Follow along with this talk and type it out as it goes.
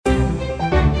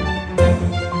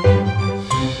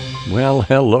Well,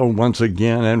 hello once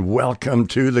again, and welcome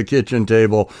to the kitchen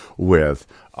table with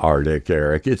Arctic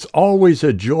Eric. It's always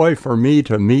a joy for me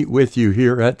to meet with you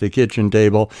here at the kitchen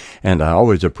table, and I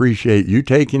always appreciate you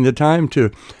taking the time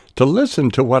to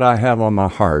listen to what I have on my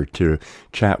heart to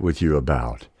chat with you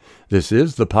about. This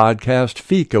is the podcast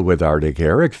Fika with Arctic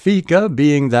Eric, Fika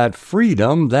being that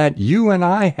freedom that you and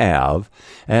I have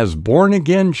as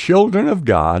born-again children of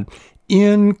God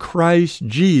in Christ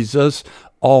Jesus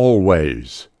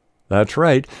always. That's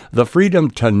right, the freedom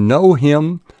to know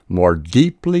Him more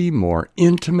deeply, more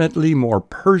intimately, more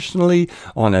personally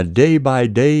on a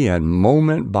day-by-day and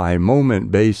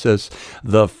moment-by-moment basis,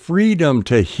 the freedom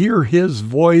to hear His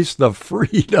voice, the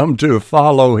freedom to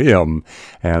follow Him,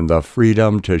 and the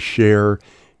freedom to share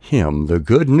Him, the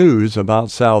good news about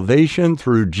salvation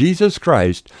through Jesus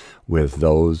Christ with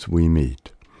those we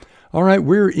meet. All right,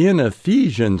 we're in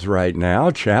Ephesians right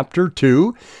now, chapter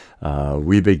 2.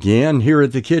 We began here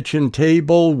at the kitchen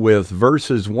table with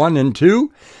verses 1 and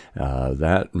 2.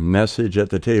 That message at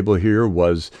the table here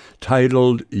was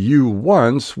titled, You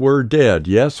Once Were Dead.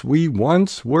 Yes, we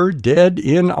once were dead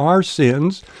in our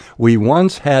sins. We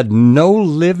once had no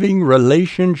living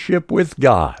relationship with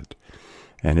God.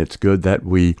 And it's good that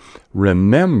we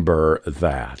remember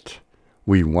that.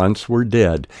 We once were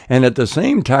dead, and at the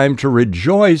same time to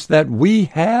rejoice that we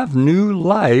have new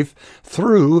life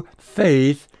through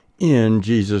faith in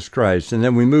Jesus Christ. And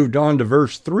then we moved on to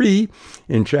verse 3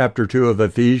 in chapter 2 of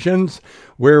Ephesians,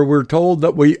 where we're told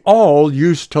that we all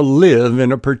used to live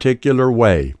in a particular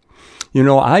way. You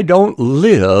know, I don't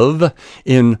live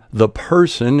in the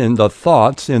person, in the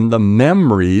thoughts, in the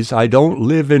memories. I don't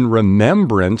live in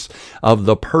remembrance of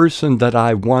the person that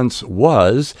I once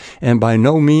was, and by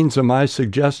no means am I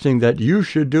suggesting that you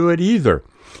should do it either.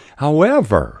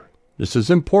 However, this is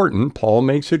important. Paul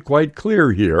makes it quite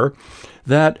clear here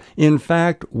that, in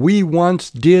fact, we once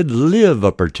did live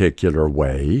a particular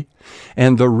way,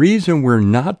 and the reason we're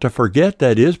not to forget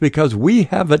that is because we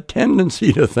have a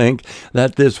tendency to think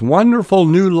that this wonderful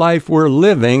new life we're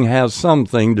living has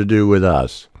something to do with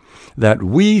us, that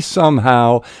we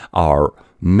somehow are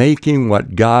making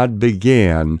what God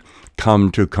began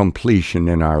come to completion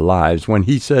in our lives when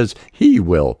He says He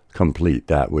will complete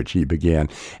that which He began.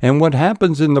 And what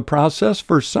happens in the process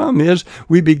for some is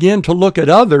we begin to look at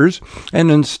others,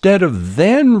 and instead of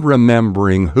then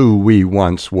remembering who we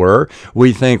once were,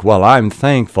 we think, well, I'm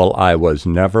thankful I was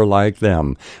never like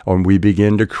them. Or we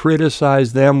begin to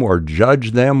criticize them or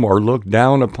judge them or look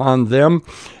down upon them.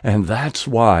 And that's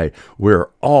why we're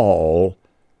all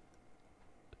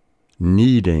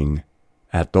needing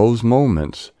at those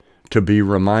moments to be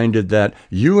reminded that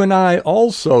you and I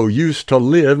also used to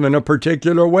live in a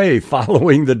particular way,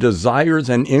 following the desires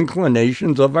and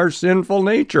inclinations of our sinful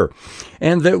nature,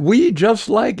 and that we, just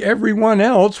like everyone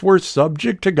else, were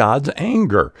subject to God's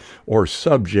anger or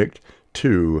subject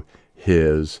to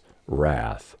His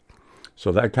wrath.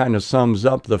 So that kind of sums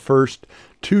up the first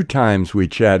 2 times we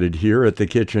chatted here at the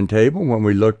kitchen table when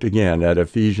we looked again at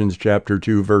Ephesians chapter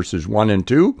 2, verses 1 and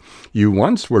 2. You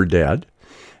once were dead.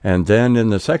 And then in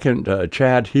the second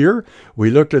chat here,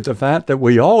 we looked at the fact that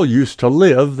we all used to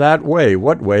live that way.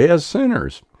 What way? As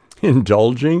sinners,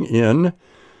 indulging in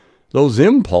those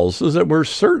impulses that were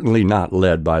certainly not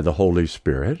led by the Holy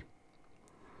Spirit.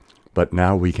 But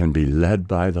now we can be led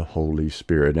by the Holy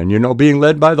Spirit. And you know, being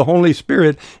led by the Holy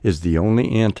Spirit is the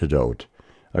only antidote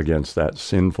against that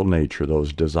sinful nature,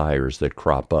 those desires that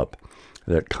crop up,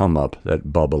 that come up,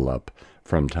 that bubble up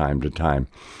from time to time.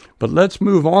 But let's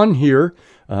move on here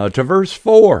to verse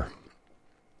 4.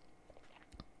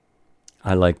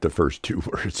 I like the first 2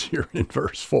 words here in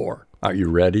verse 4. Are you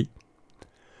ready?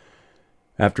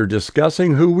 After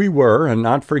discussing who we were and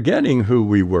not forgetting who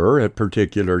we were at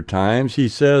particular times, he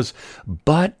says,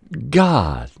 but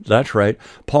God. That's right.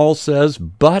 Paul says,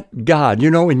 but God.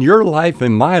 You know, in your life,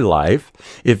 in my life,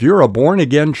 if you're a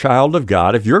born-again child of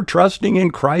God, if you're trusting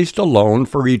in Christ alone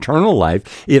for eternal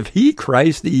life, if He,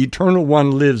 Christ, the Eternal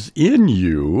One, lives in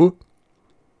you,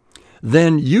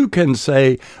 then you can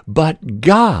say, but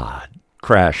God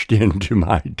crashed into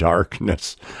my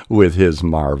darkness with His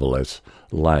marvelous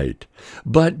light.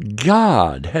 But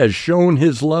God has shown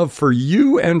His love for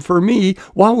you and for me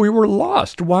while we were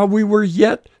lost, while we were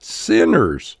yet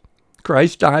sinners.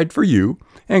 Christ died for you,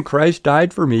 and Christ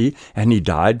died for me, and He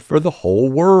died for the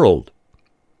whole world.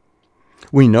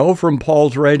 We know from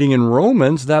Paul's writing in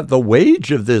Romans that the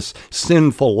wage of this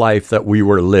sinful life that we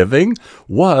were living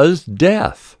was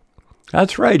death.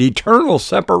 That's right, eternal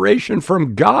separation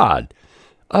from God,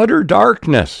 utter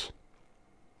darkness.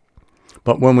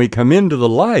 But when we come into the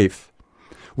life,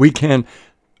 we can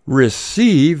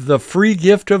receive the free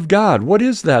gift of God. What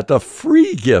is that? The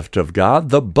free gift of God.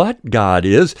 The but God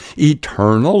is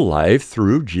eternal life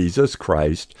through Jesus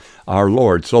Christ our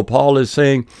Lord. So Paul is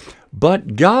saying,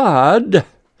 but God,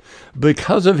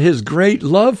 because of his great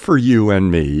love for you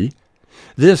and me,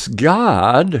 this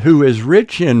God who is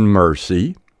rich in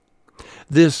mercy,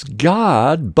 this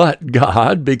God, but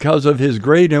God, because of his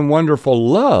great and wonderful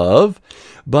love,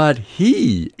 but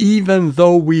he, even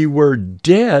though we were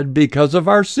dead because of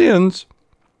our sins,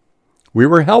 we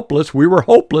were helpless, we were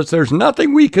hopeless, there's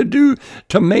nothing we could do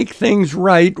to make things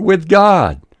right with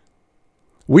God.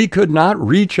 We could not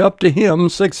reach up to him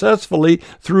successfully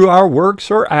through our works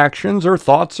or actions or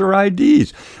thoughts or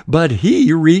ideas, but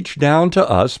he reached down to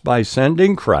us by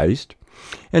sending Christ.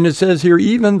 And it says here,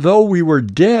 even though we were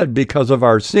dead because of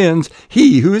our sins,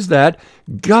 he, who's that?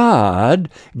 God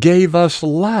gave us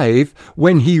life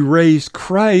when he raised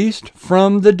Christ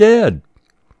from the dead.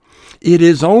 It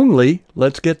is only,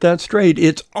 let's get that straight,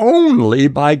 it's only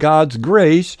by God's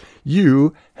grace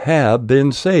you have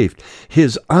been saved.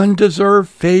 His undeserved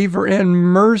favor and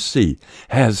mercy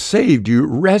has saved you,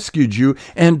 rescued you,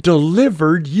 and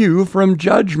delivered you from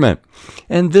judgment.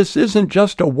 And this isn't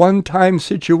just a one-time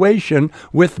situation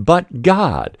with but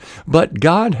God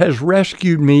has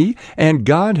rescued me, and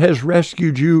God has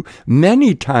rescued you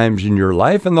many times in your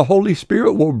life, and the Holy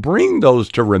Spirit will bring those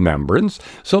to remembrance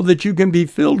so that you can be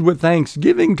filled with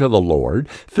thanksgiving to the Lord,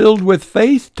 filled with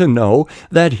faith to know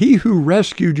that he who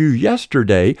rescued you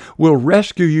yesterday will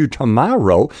rescue you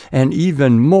tomorrow and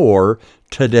even more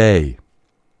today.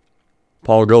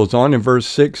 Paul goes on in verse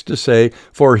 6 to say,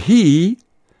 for he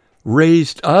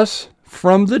raised us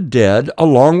from the dead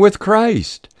along with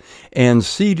Christ and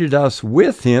seated us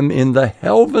with him in the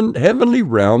heavenly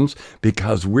realms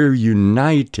because we're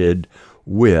united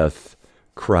with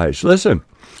Christ. Listen,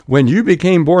 when you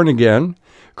became born again,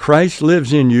 Christ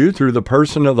lives in you through the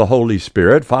person of the Holy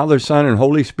Spirit. Father, Son, and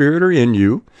Holy Spirit are in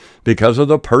you because of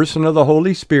the person of the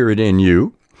Holy Spirit in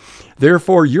you.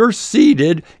 Therefore, you're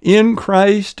seated in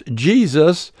Christ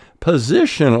Jesus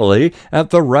positionally at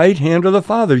the right hand of the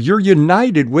Father. You're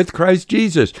united with Christ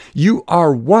Jesus. You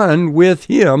are one with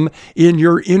him in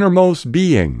your innermost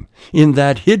being, in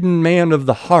that hidden man of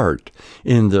the heart,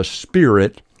 in the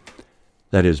Spirit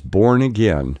that is born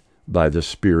again by the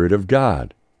Spirit of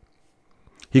God.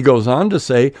 He goes on to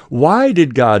say, why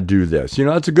did God do this?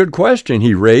 That's a good question.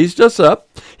 He raised us up.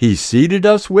 He seated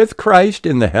us with Christ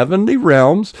in the heavenly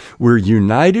realms. We're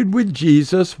united with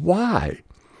Jesus. Why?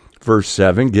 Verse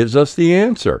 7 gives us the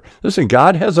answer. Listen,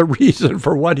 God has a reason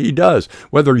for what he does.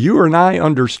 Whether you and I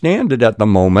understand it at the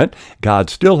moment, God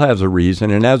still has a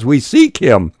reason. And as we seek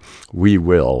him, we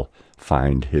will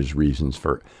find his reasons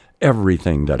for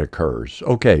everything that occurs.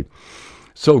 Okay,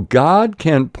 so God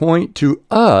can point to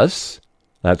us.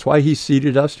 That's why he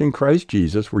seated us in Christ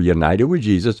Jesus. We're united with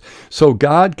Jesus. So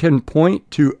God can point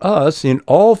to us in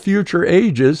all future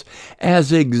ages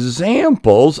as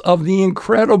examples of the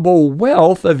incredible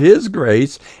wealth of his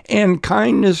grace and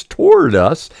kindness toward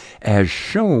us, as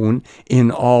shown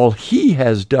in all he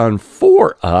has done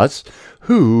for us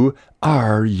who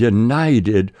are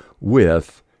united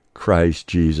with Christ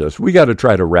Jesus. We got to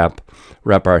try to wrap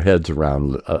our heads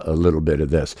around a little bit of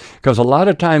this, because a lot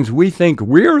of times we think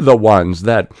we're the ones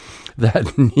that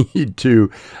need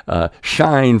to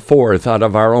shine forth out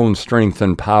of our own strength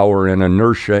and power and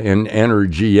inertia and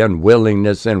energy and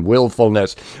willingness and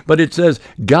willfulness. But it says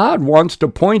God wants to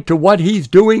point to what he's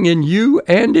doing in you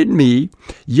and in me,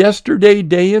 yesterday,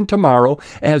 day, and tomorrow,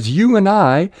 as you and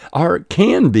I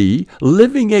can be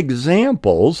living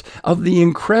examples of the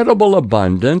incredible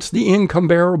abundance, the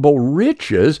incomparable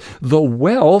riches, the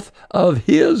wealth of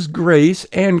his grace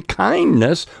and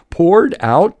kindness poured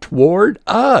out toward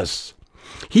us.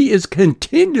 He is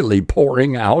continually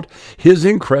pouring out his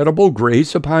incredible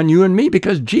grace upon you and me,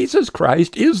 because Jesus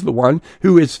Christ is the one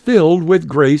who is filled with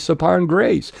grace upon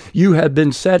grace. You have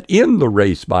been set in the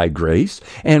race by grace,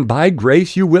 and by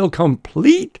grace you will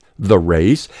complete the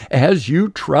race as you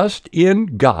trust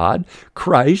in God,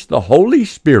 Christ, the Holy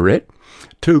Spirit,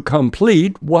 to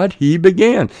complete what he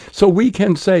began. So we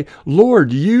can say,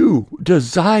 Lord, you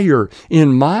desire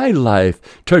in my life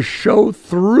to show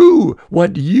through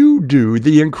what you do,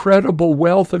 the incredible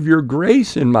wealth of your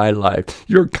grace in my life,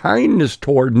 your kindness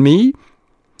toward me,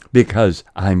 because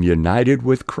I'm united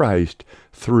with Christ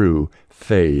through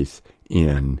faith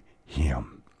in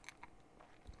him.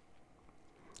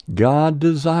 God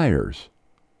desires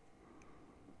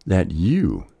that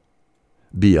you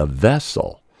be a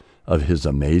vessel of his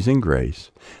amazing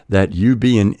grace, that you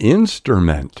be an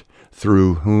instrument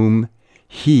through whom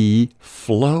he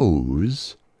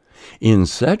flows in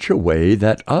such a way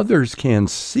that others can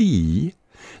see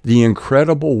the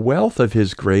incredible wealth of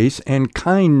his grace and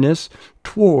kindness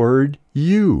toward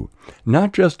you,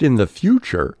 not just in the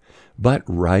future, but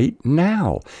right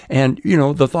now. And,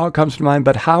 the thought comes to mind,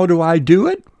 but how do I do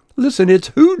it? Listen, it's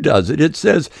who does it. It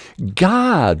says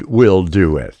God will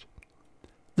do it.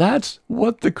 That's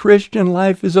what the Christian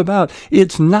life is about.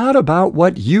 It's not about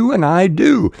what you and I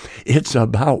do. It's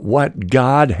about what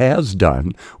God has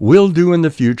done, will do in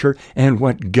the future, and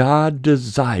what God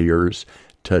desires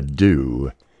to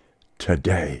do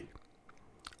today.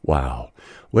 Wow.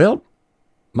 Well,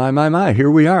 my, here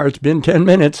we are. It's been 10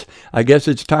 minutes. I guess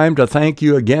it's time to thank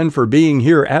you again for being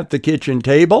here at the kitchen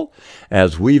table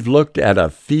as we've looked at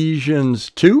Ephesians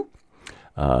 2.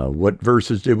 What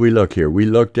verses did we look here? We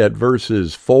looked at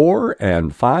verses 4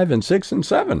 and 5 and 6 and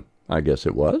 7, I guess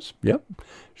it was. Yep,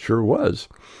 sure was.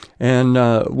 And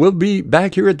we'll be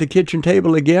back here at the kitchen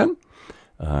table again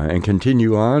and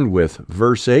continue on with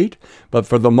verse 8. But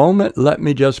for the moment, let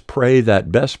me just pray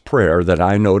that best prayer that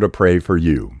I know to pray for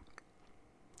you.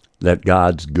 Let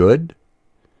God's good,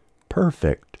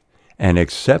 perfect, and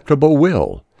acceptable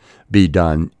will be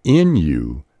done in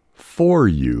you, for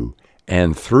you,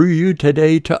 and through you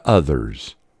today to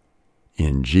others.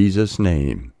 In Jesus'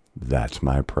 name, that's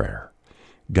my prayer.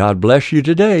 God bless you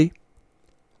today.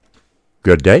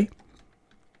 Good day.